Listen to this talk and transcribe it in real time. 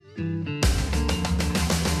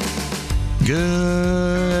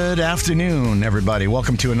Good afternoon, everybody.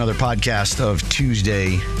 Welcome to another podcast of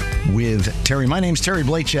Tuesday with Terry. My name's Terry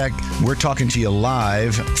Blachek. We're talking to you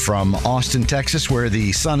live from Austin, Texas, where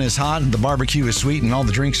the sun is hot, the barbecue is sweet, and all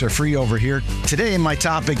the drinks are free over here. Today, my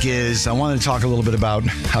topic is I wanted to talk a little bit about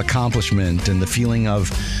accomplishment and the feeling of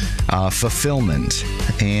fulfillment.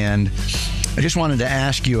 And I just wanted to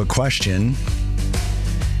ask you a question.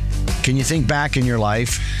 Can you think back in your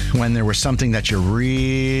life when there was something that you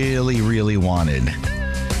really, really wanted?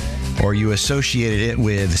 Or you associated it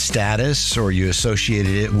with status, or you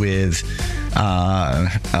associated it with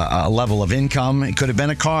a level of income? It could have been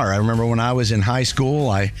a car. I remember when I was in high school,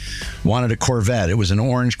 I wanted a Corvette. It was an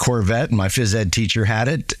orange Corvette, and my phys ed teacher had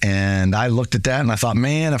it. And I looked at that and I thought,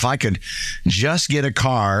 man, if I could just get a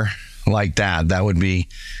car like that, that would be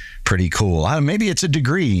pretty cool. Maybe it's a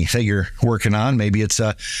degree that you're working on. Maybe it's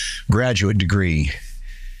a graduate degree.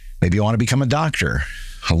 Maybe you want to become a doctor,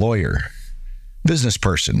 a lawyer, business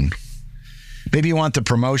person. Maybe you want the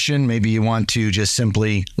promotion. Maybe you want to just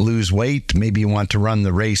simply lose weight. Maybe you want to run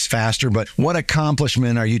the race faster. But what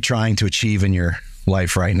accomplishment are you trying to achieve in your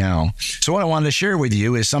life right now? So what I wanted to share with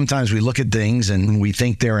you is sometimes we look at things and we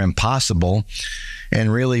think they're impossible.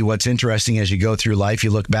 And really what's interesting as you go through life,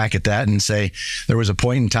 you look back at that and say, there was a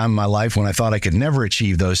point in time in my life when I thought I could never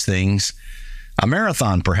achieve those things. A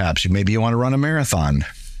marathon, perhaps. Maybe you want to run a marathon.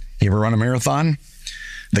 You ever run a marathon?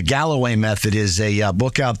 The Galloway Method is a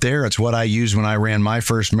book out there. It's what I used when I ran my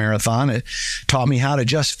first marathon. It taught me how to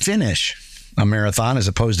just finish a marathon as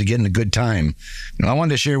opposed to getting a good time. And I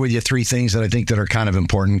wanted to share with you 3 things that I think that are kind of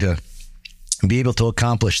important to be able to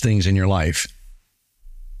accomplish things in your life.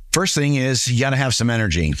 First thing is you got to have some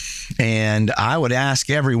energy. And I would ask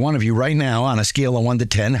every one of you right now on a scale of 1 to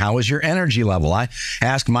 10, how is your energy level? I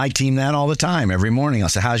ask my team that all the time. Every morning I'll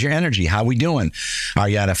say, how's your energy? How we doing? Are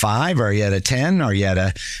you at a 5? Are you at a 10? Are you at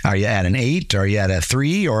an 8? Are you at a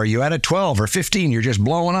 3? Or are you at a 12 or 15? You're just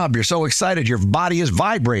blowing up. You're so excited. Your body is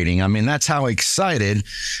vibrating. I mean, that's how excited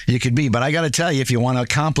you could be. But I got to tell you, if you want to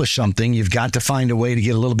accomplish something, you've got to find a way to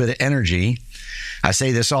get a little bit of energy. I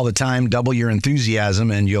say this all the time, double your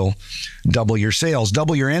enthusiasm and you'll double your sales.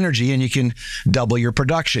 Double your energy and you can double your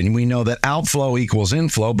production. We know that outflow equals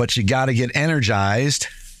inflow, but you got to get energized.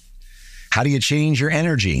 How do you change your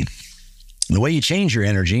energy? The way you change your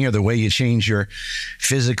energy, or the way you change your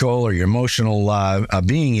physical or your emotional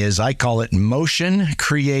being, is I call it motion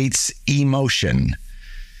creates emotion.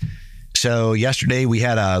 So yesterday we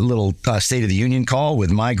had a little State of the Union call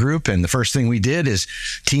with my group, and the first thing we did is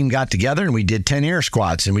team got together and we did 10 air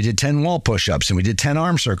squats, and we did 10 wall push-ups, and we did 10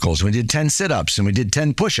 arm circles, and we did 10 sit-ups, and we did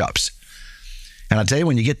 10 push-ups. And I'll tell you,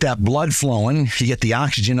 when you get that blood flowing, you get the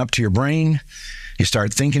oxygen up to your brain, you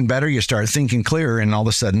start thinking better, you start thinking clearer, and all of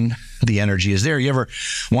a sudden the energy is there. You ever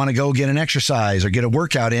want to go get an exercise or get a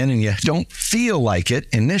workout in and you don't feel like it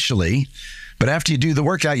initially, but after you do the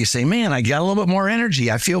workout, you say, man, I got a little bit more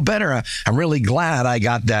energy. I feel better. I'm really glad I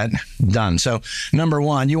got that done. So number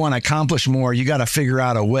 1, you want to accomplish more. You got to figure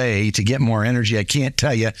out a way to get more energy. I can't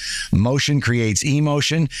tell you, motion creates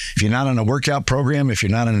emotion. If you're not on a workout program, if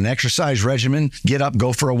you're not on an exercise regimen, get up,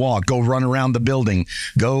 go for a walk, go run around the building,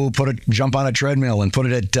 go jump on a treadmill and put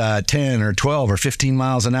it at 10 or 12 or 15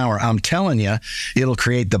 miles an hour. I'm telling you, it'll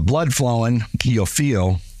create the blood flowing. You'll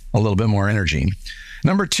feel a little bit more energy.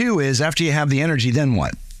 Number 2 is after you have the energy, then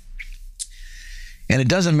what? And it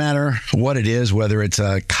doesn't matter what it is, whether it's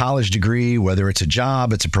a college degree, whether it's a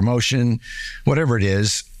job, it's a promotion, whatever it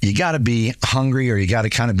is, you got to be hungry, or you got to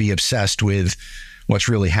kind of be obsessed with what's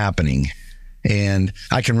really happening. And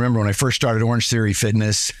I can remember when I first started Orange Theory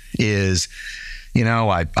Fitness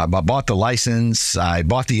I bought the license, I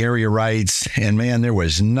bought the area rights, and man, there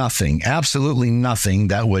was nothing, absolutely nothing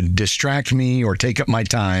that would distract me or take up my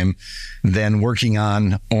time than working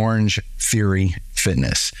on Orange Theory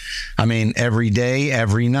Fitness. I mean, every day,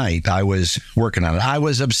 every night, I was working on it. I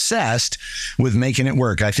was obsessed with making it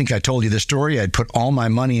work. I think I told you the story. I'd put all my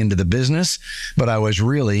money into the business, but I was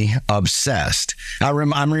really obsessed.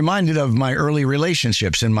 I'm reminded of my early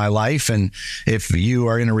relationships in my life, and if you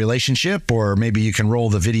are in a relationship, or maybe you can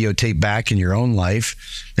roll the videotape back in your own life,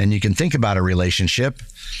 and you can think about a relationship.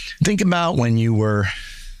 Think about when you were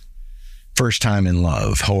first time in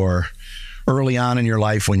love, or early on in your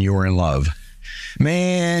life when you were in love.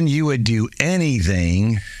 Man, you would do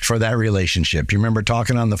anything for that relationship. You remember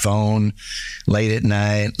talking on the phone late at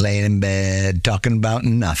night, laying in bed, talking about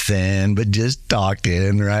nothing, but just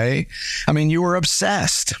talking, right? I mean, you were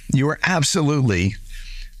obsessed. You were absolutely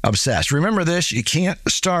obsessed. Remember this, you can't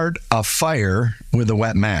start a fire with a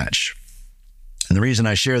wet match. And the reason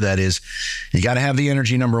I share that is you got to have the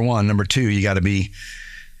energy, number one. Number two, you got to be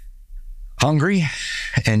hungry,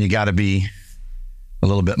 and you got to be a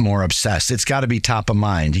little bit more obsessed. It's got to be top of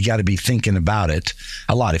mind. You got to be thinking about it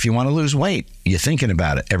a lot. If you want to lose weight, you're thinking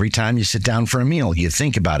about it. Every time you sit down for a meal, you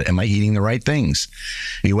think about it. Am I eating the right things?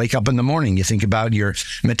 You wake up in the morning, you think about your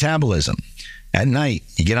metabolism. At night,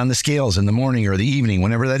 you get on the scales in the morning or the evening,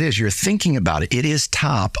 whenever that is, you're thinking about it. It is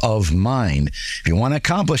top of mind. If you want to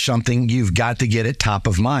accomplish something, you've got to get it top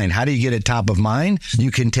of mind. How do you get it top of mind? You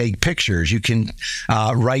can take pictures. You can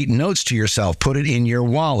write notes to yourself, put it in your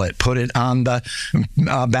wallet, put it on the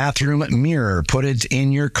bathroom mirror, put it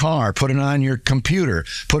in your car, put it on your computer,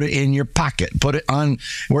 put it in your pocket, put it on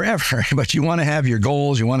wherever. But you want to have your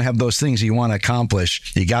goals. You want to have those things you want to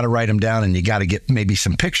accomplish. You got to write them down, and you got to get maybe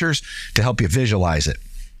some pictures to help you visualize it.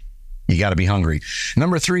 You got to be hungry.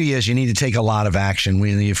 Number 3 is you need to take a lot of action.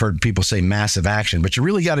 You've heard people say massive action, but you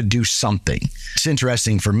really got to do something. It's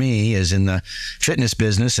interesting for me is in the fitness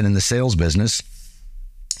business and in the sales business,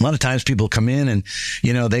 a lot of times people come in and,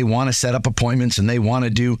 they want to set up appointments and they want to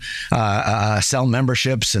do sell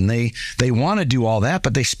memberships and they want to do all that,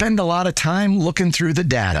 but they spend a lot of time looking through the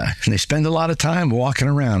data and they spend a lot of time walking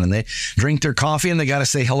around and they drink their coffee and they got to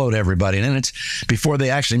say hello to everybody. And then it's before they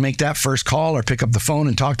actually make that first call or pick up the phone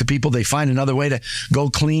and talk to people, they find another way to go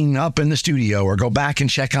clean up in the studio or go back and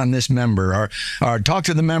check on this member or talk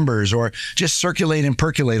to the members or just circulate and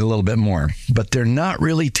percolate a little bit more. But they're not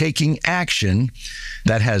really taking action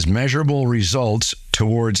that has measurable results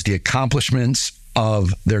towards the accomplishments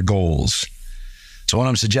of their goals. So what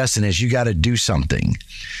I'm suggesting is you got to do something.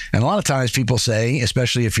 And a lot of times people say,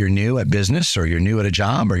 especially if you're new at business or you're new at a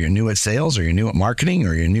job or you're new at sales or you're new at marketing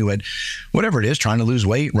or you're new at whatever it is, trying to lose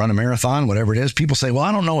weight, run a marathon, whatever it is, people say, well,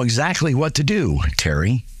 I don't know exactly what to do,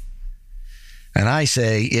 Terry. And I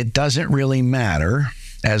say, it doesn't really matter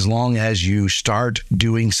as long as you start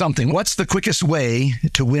doing something. What's the quickest way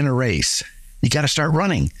to win a race? You got to start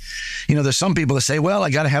running. There's some people that say, well,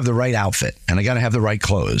 I got to have the right outfit and I got to have the right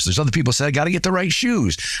clothes. There's other people that say, I got to get the right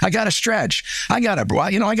shoes. I got to stretch. I got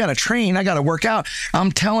to train. I got to work out.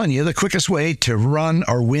 I'm telling you, the quickest way to run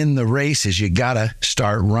or win the race is you got to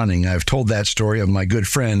start running. I've told that story of my good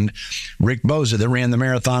friend, Rick Boza, that ran the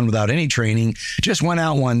marathon without any training, just went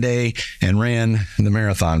out one day and ran the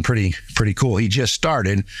marathon. Pretty cool. He just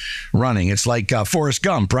started running. It's like Forrest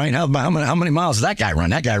Gump, right? How many miles did that guy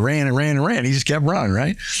run? That guy ran and ran and ran. He just kept running,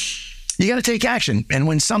 right? You got to take action. And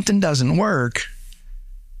when something doesn't work,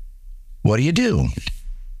 what do?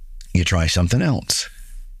 You try something else.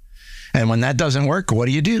 And when that doesn't work, what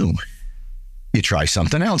do? You try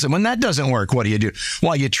something else. And when that doesn't work, what do?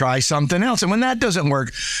 Well, you try something else. And when that doesn't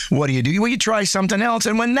work, what do? Well, you try something else.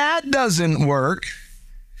 And when that doesn't work,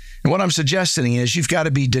 and what I'm suggesting is you've got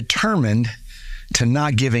to be determined to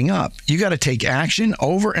not giving up. You got to take action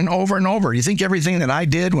over and over and over. You think everything that I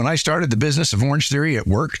did when I started the business of Orange Theory, it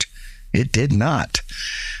worked? It did not.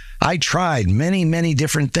 I tried many, many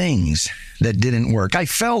different things that didn't work. I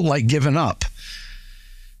felt like giving up.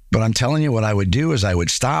 But I'm telling you, what I would do is I would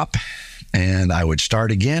stop and I would start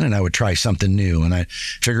again and I would try something new and I'd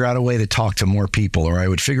figure out a way to talk to more people, or I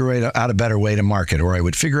would figure out a better way to market, or I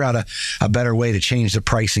would figure out a better way to change the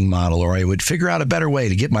pricing model, or I would figure out a better way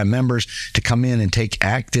to get my members to come in and take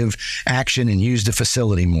active action and use the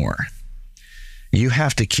facility more. You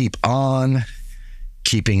have to keep on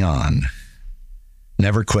keeping on.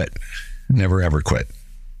 Never quit. Never, ever quit.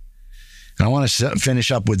 And I want to finish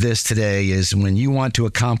up with this today is when you want to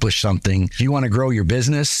accomplish something, if you want to grow your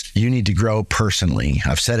business, you need to grow personally.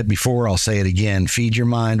 I've said it before, I'll say it again. Feed your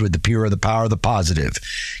mind with the pure, the power of the positive.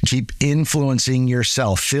 Keep influencing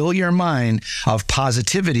yourself. Fill your mind of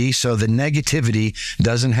positivity so the negativity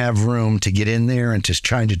doesn't have room to get in there and just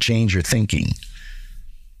trying to change your thinking.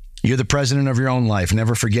 You're the president of your own life.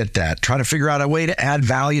 Never forget that. Try to figure out a way to add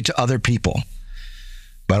value to other people.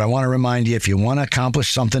 But I want to remind you, if you want to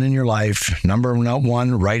accomplish something in your life, number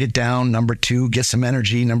 1, write it down. Number 2, get some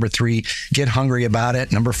energy. Number 3, get hungry about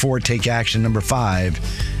it. Number 4, take action. Number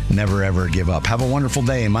 5, never, ever give up. Have a wonderful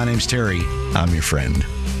day. My name's Terry. I'm your friend.